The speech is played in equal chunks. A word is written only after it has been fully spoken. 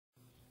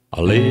I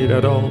laid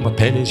out all my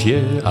pennies,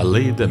 yeah, I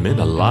laid them in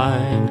a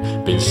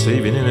line. Been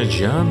saving in a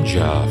jam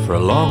jar for a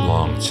long,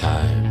 long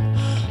time.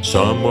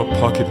 Some were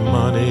pocket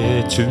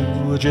money, two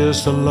were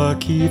just a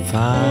lucky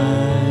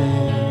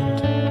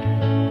find.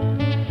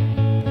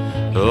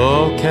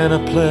 All kind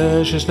of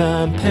pleasures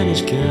 9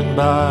 pennies can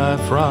buy,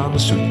 from the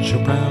sweet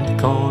shop round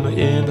the corner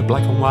in the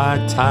black and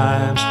white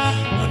times.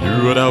 I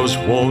knew what I was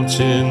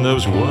wanting, there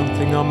was one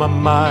thing on my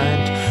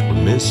mind.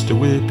 When Mr.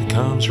 Whippy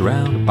comes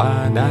around to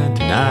buy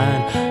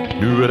 99,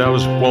 knew what I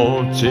was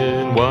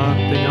wanting, one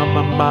thing on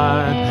my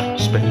mind.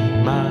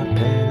 Spend my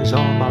pennies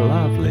on my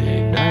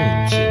lovely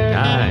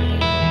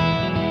 99.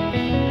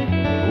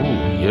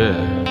 Oh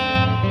yeah.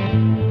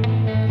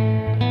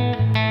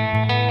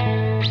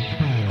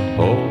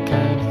 All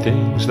kind of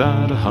things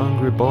that a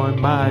hungry boy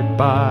might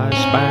buy.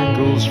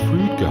 Spangles,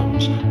 fruit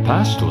gums,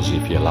 pastels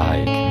if you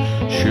like.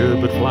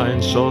 Sherbet,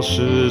 flying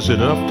saucers,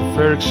 enough to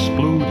fair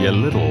explode your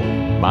little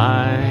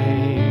mind.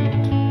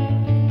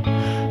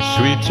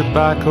 Sweet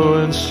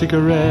tobacco and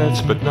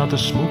cigarettes, but not the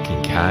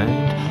smoking kind.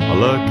 A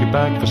lucky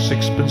bag for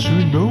 6pence,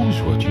 who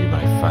knows what you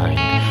might find.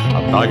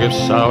 A bag of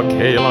sour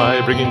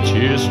kale, bringing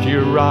tears to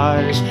your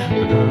eyes.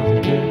 But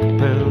nothing can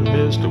compel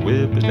Mr.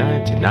 Whippy's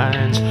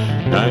 99s.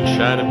 9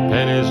 shining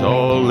pennies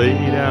all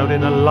laid out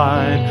in a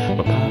line.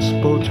 My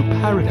passport to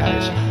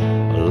paradise,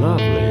 a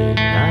lovely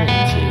 99.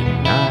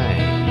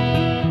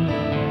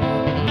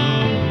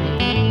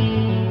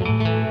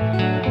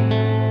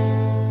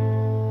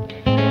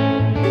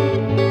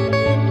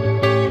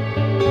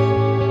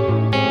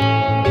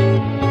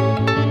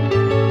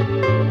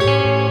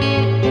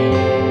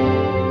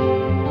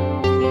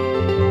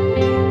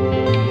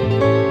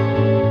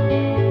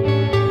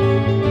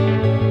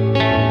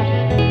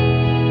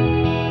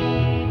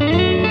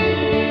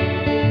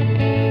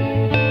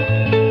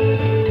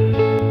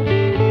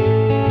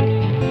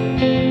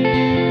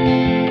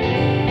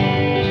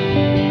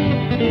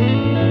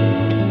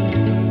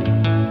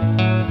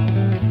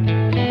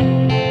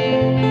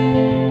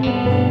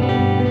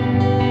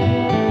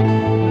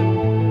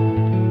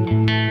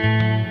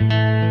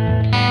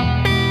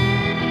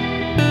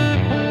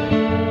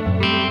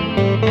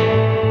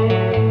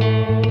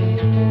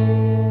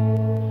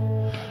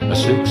 A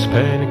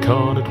 6-penny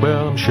cornet,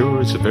 well, I'm sure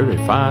it's very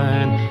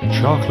fine.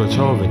 Chocolate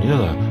or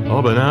vanilla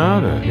or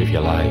banana if you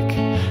like,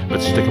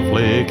 but stick a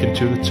flake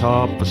into the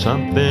top for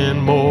something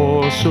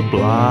more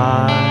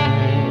sublime.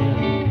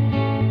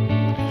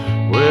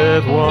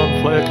 With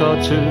one flake or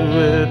two,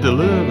 it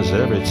delivers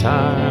every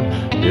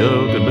time. The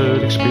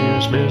ultimate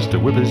experience, Mr.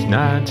 Whippy's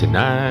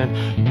 99.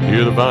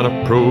 Hear the van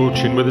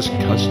approaching with his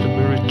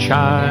customary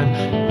chime.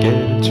 Get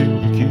into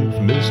the queue for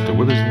Mr.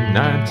 Whippy's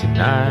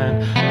 99.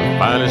 The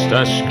finest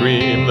ice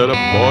cream that a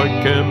boy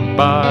can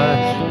buy.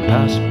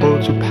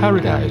 Passport to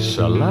paradise,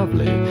 a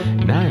lovely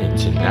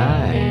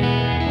 99.